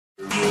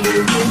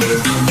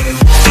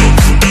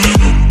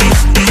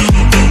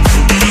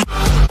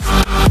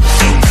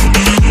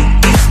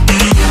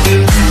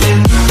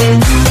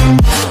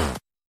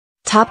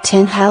Top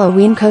 10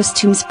 Halloween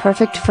costumes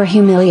perfect for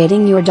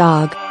humiliating your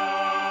dog.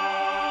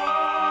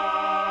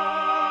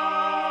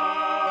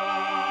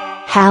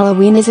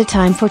 Halloween is a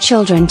time for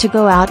children to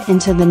go out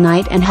into the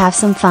night and have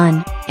some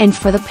fun, and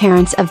for the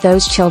parents of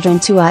those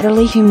children to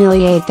utterly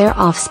humiliate their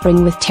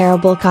offspring with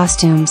terrible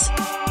costumes.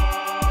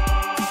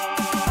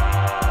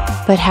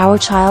 But how are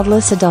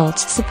childless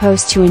adults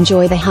supposed to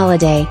enjoy the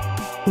holiday?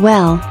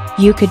 Well,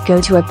 you could go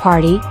to a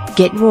party,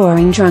 get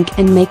roaring drunk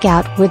and make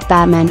out with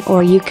Batman,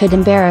 or you could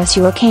embarrass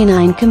your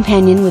canine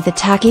companion with a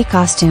tacky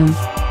costume.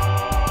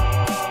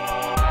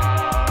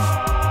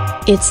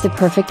 It's the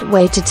perfect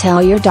way to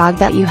tell your dog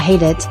that you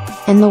hate it,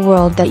 and the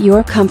world that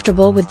you're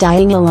comfortable with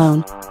dying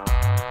alone.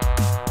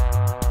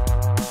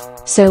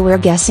 So we're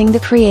guessing the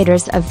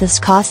creators of this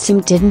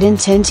costume didn't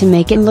intend to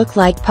make it look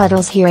like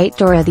Puddles here ate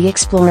Dora the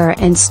Explorer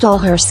and stole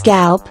her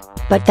scalp,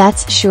 but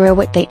that's sure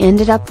what they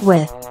ended up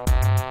with.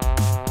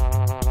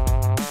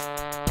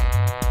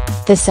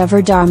 The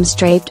severed arms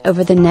draped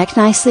over the neck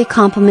nicely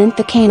complement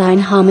the canine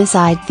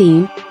homicide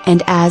theme,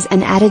 and as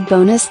an added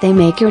bonus they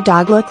make your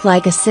dog look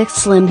like a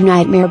six-limbed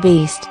nightmare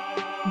beast.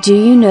 Do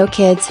you know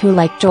kids who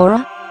like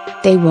Dora?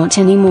 They won't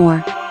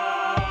anymore.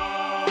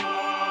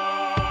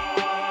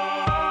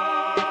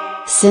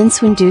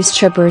 Since when do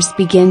strippers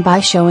begin by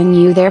showing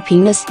you their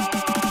penis?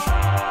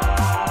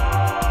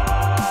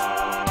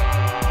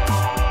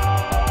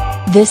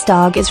 This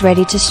dog is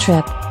ready to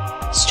strip.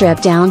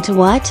 Strip down to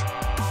what?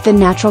 The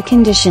natural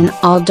condition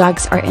all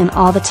dogs are in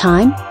all the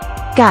time?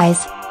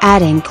 Guys,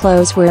 adding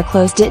clothes where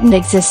clothes didn't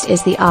exist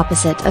is the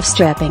opposite of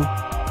stripping.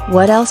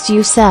 What else do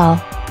you sell?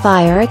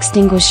 Fire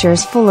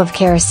extinguishers full of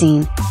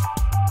kerosene.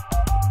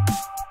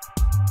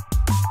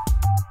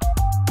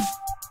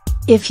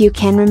 If you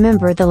can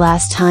remember the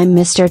last time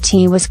Mr.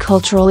 T was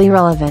culturally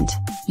relevant,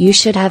 you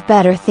should have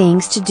better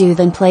things to do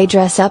than play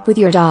dress up with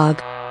your dog.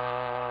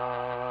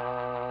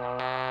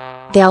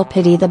 They'll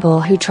pity the bull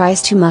who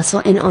tries to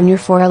muscle in on your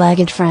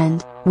four-legged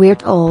friend,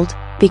 weird old,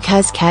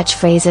 because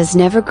catchphrases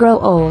never grow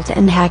old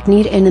and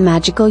hackneyed in the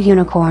magical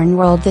unicorn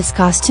world this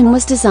costume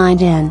was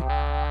designed in.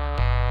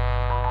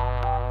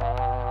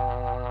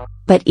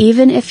 But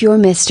even if you're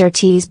Mr.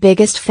 T's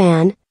biggest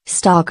fan,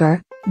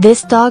 stalker,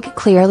 this dog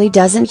clearly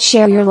doesn't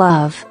share your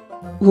love.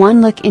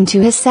 One look into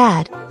his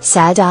sad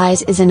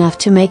eyes is enough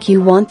to make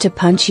you want to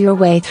punch your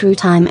way through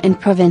time and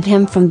prevent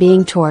him from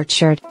being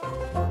tortured.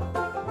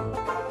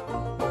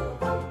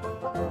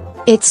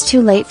 It's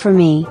too late for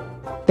me.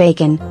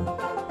 Bacon.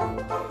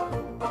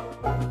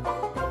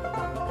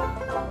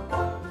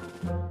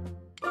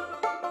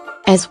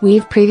 As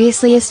we've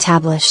previously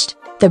established,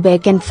 the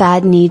bacon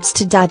fad needs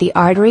to die the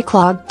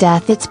artery-clogged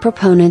death its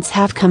proponents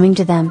have coming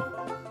to them.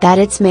 That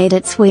it's made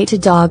its way to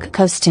dog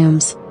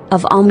costumes,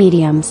 of all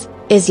mediums,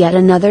 is yet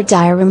another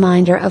dire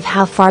reminder of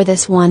how far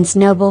this once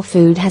noble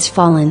food has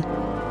fallen.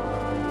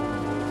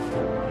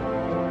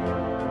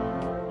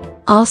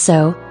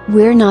 Also,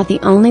 we're not the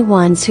only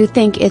ones who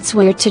think it's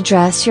weird to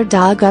dress your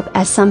dog up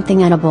as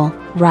something edible,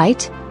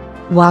 right?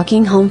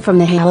 Walking home from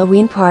the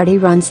Halloween party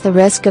runs the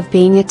risk of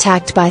being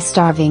attacked by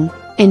starving,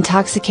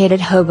 intoxicated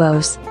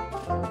hobos.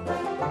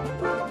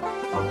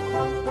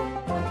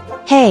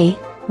 Hey,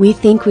 we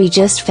think we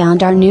just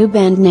found our new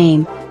band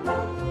name.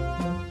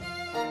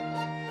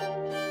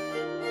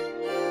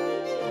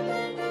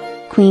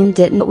 Queen,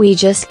 didn't we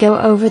just go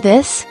over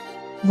this?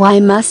 Why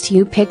must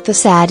you pick the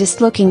saddest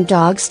looking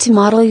dogs to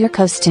model your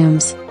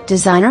costumes,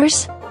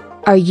 designers?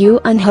 Are you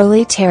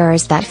unholy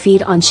terrors that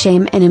feed on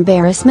shame and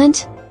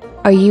embarrassment?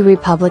 Are you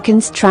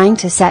Republicans trying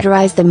to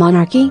satirize the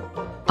monarchy?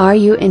 Are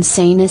you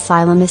insane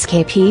asylum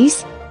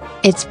escapees?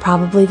 It's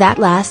probably that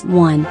last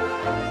one.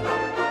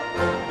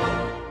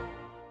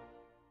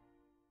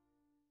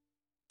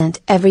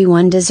 Doesn't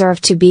everyone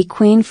deserve to be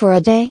queen for a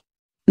day?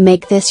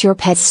 Make this your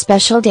pet's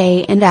special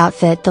day and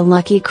outfit the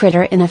lucky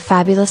critter in a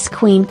fabulous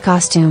queen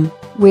costume,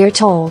 we're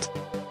told.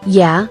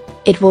 Yeah,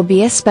 it will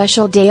be a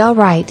special day,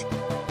 alright.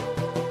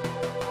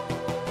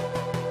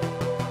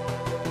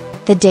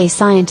 The day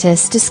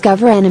scientists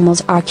discover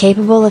animals are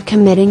capable of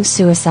committing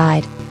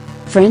suicide.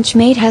 French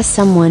maid, has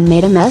someone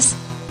made a mess?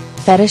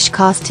 Fetish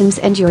costumes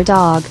and your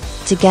dog,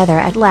 together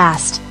at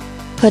last.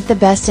 Put the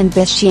best in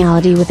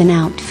bestiality with an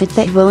outfit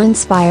that will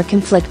inspire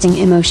conflicting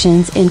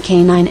emotions in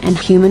canine and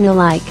human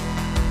alike.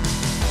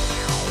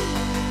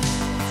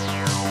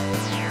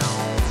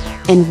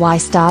 And why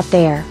stop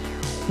there?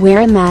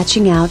 Wear a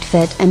matching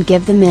outfit and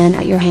give the men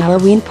at your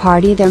Halloween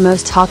party their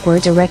most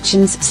awkward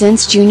erections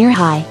since junior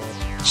high.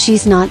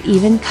 She's not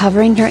even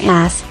covering her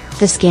ass,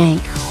 the skank.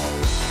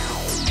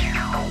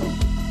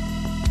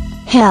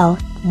 Hell,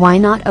 why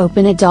not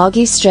open a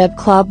doggy strip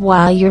club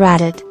while you're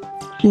at it?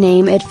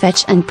 Name it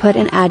Fetch and put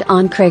an ad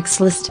on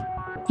Craigslist.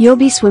 You'll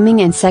be swimming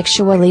in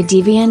sexually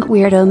deviant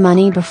weirdo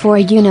money before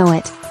you know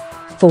it.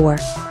 4.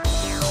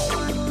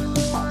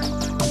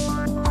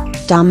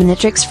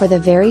 Dominatrix. For the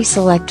very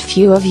select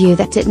few of you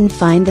that didn't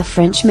find the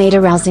French maid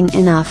arousing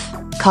enough,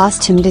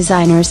 costume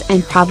designers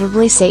and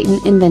probably Satan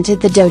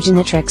invented the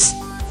dominatrix.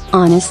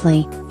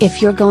 Honestly,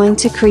 if you're going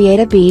to create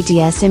a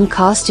BDSM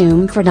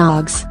costume for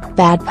dogs,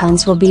 bad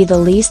puns will be the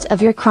least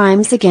of your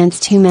crimes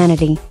against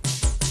humanity.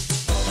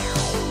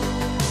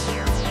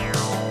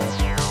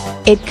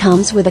 It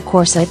comes with a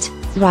corset,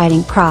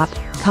 riding crop,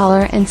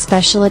 collar and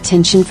special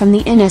attention from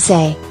the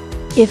NSA.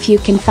 If you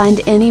can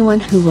find anyone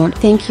who won't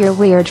think you're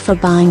weird for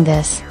buying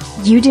this,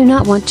 you do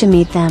not want to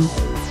meet them.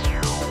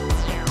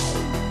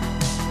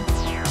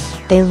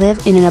 They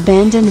live in an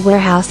abandoned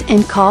warehouse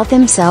and call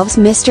themselves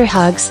Mr.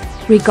 Hugs,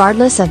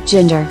 regardless of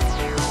gender.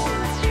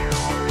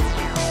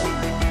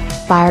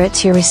 Fire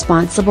it,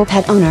 irresponsible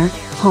pet owner.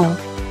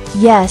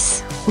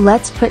 Yes,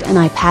 let's put an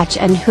eye patch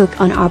and hook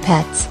on our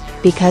pets,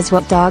 because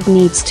what dog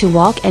needs to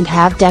walk and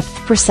have depth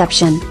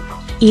perception?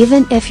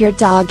 Even if your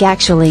dog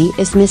actually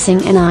is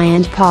missing an eye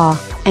and paw,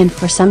 and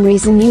for some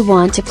reason you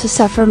want it to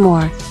suffer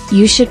more,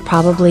 you should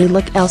probably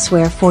look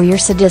elsewhere for your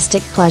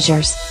sadistic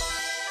pleasures.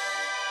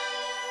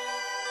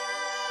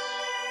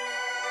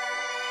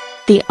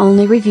 The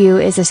only review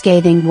is a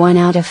scathing 1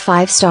 out of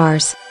 5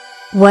 stars.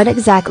 What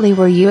exactly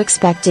were you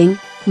expecting,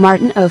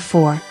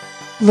 Martin04?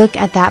 Look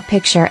at that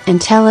picture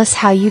and tell us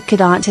how you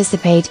could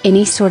anticipate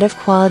any sort of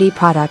quality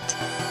product.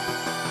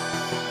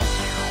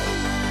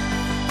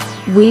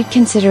 We'd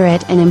consider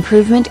it an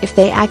improvement if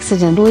they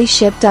accidentally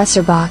shipped us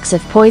a box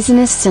of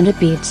poisonous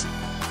centipedes.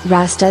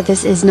 Rasta,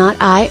 this is not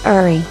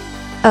Uri.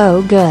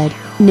 Oh good,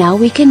 now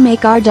we can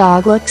make our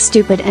dog look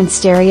stupid and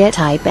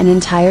stereotype an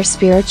entire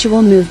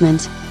spiritual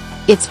movement.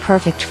 It's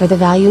perfect for the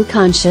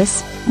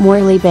value-conscious,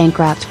 morally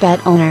bankrupt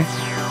pet owner.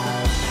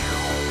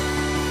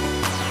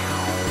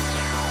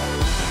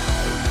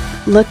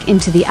 Look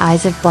into the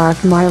eyes of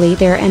Bark Marley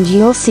there and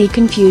you'll see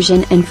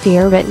confusion and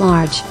fear writ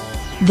large.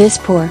 This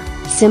poor,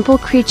 simple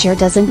creature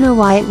doesn't know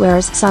why it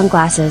wears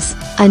sunglasses,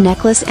 a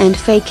necklace and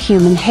fake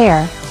human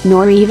hair,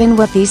 nor even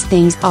what these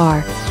things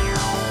are.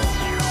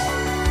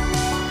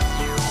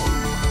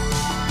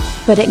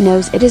 But it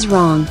knows it is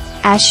wrong,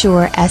 as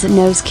sure as it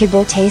knows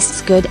kibble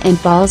tastes good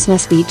and balls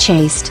must be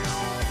chased.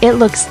 It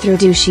looks through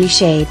douchey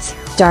shades,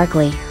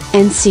 darkly,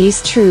 and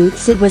sees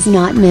truths it was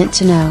not meant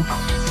to know.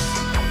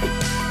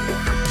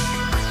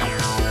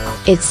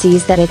 It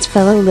sees that its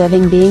fellow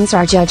living beings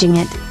are judging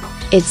it.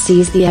 It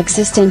sees the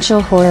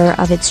existential horror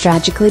of its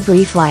tragically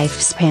brief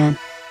lifespan.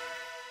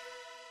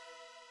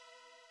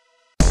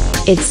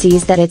 It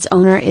sees that its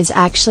owner is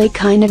actually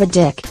kind of a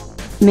dick.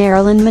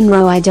 Marilyn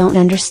Monroe, I don't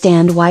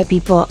understand why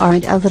people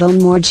aren't a little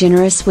more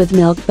generous with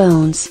milk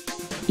bones.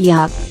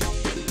 Yup.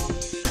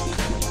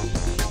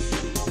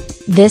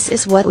 This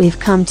is what we've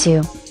come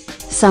to.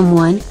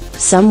 Someone,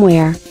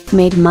 somewhere,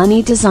 made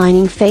money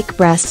designing fake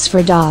breasts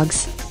for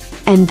dogs.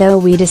 And though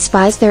we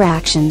despise their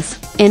actions,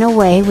 in a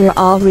way we're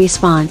all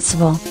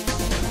responsible.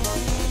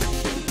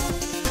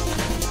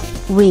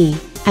 We,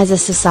 as a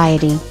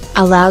society,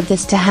 allowed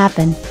this to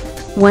happen.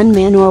 One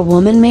man or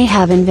woman may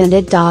have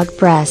invented dog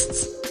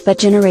breasts, but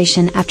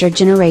generation after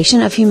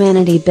generation of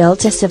humanity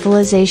built a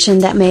civilization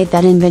that made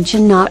that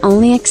invention not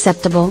only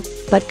acceptable,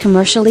 but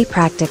commercially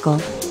practical.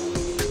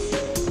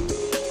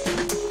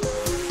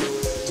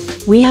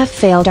 We have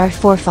failed our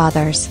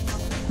forefathers.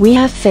 We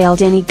have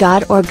failed any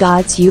god or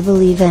gods you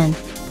believe in.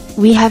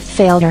 We have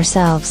failed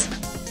ourselves.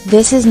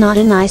 This is not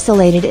an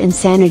isolated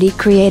insanity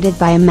created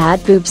by a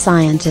mad boob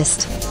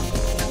scientist.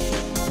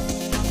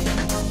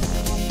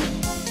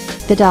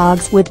 The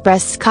dogs with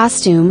breasts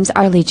costumes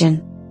are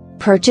legion.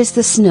 Purchase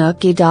the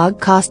Snooki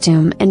dog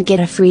costume and get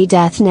a free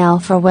death knell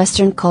for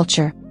Western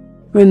culture.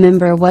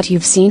 Remember what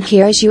you've seen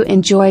here as you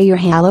enjoy your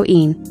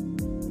Halloween.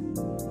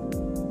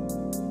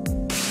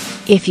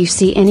 If you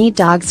see any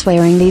dogs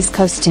wearing these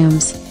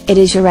costumes, it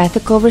is your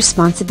ethical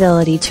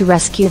responsibility to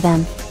rescue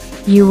them.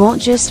 You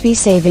won't just be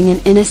saving an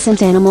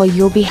innocent animal,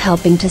 you'll be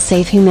helping to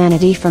save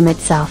humanity from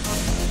itself.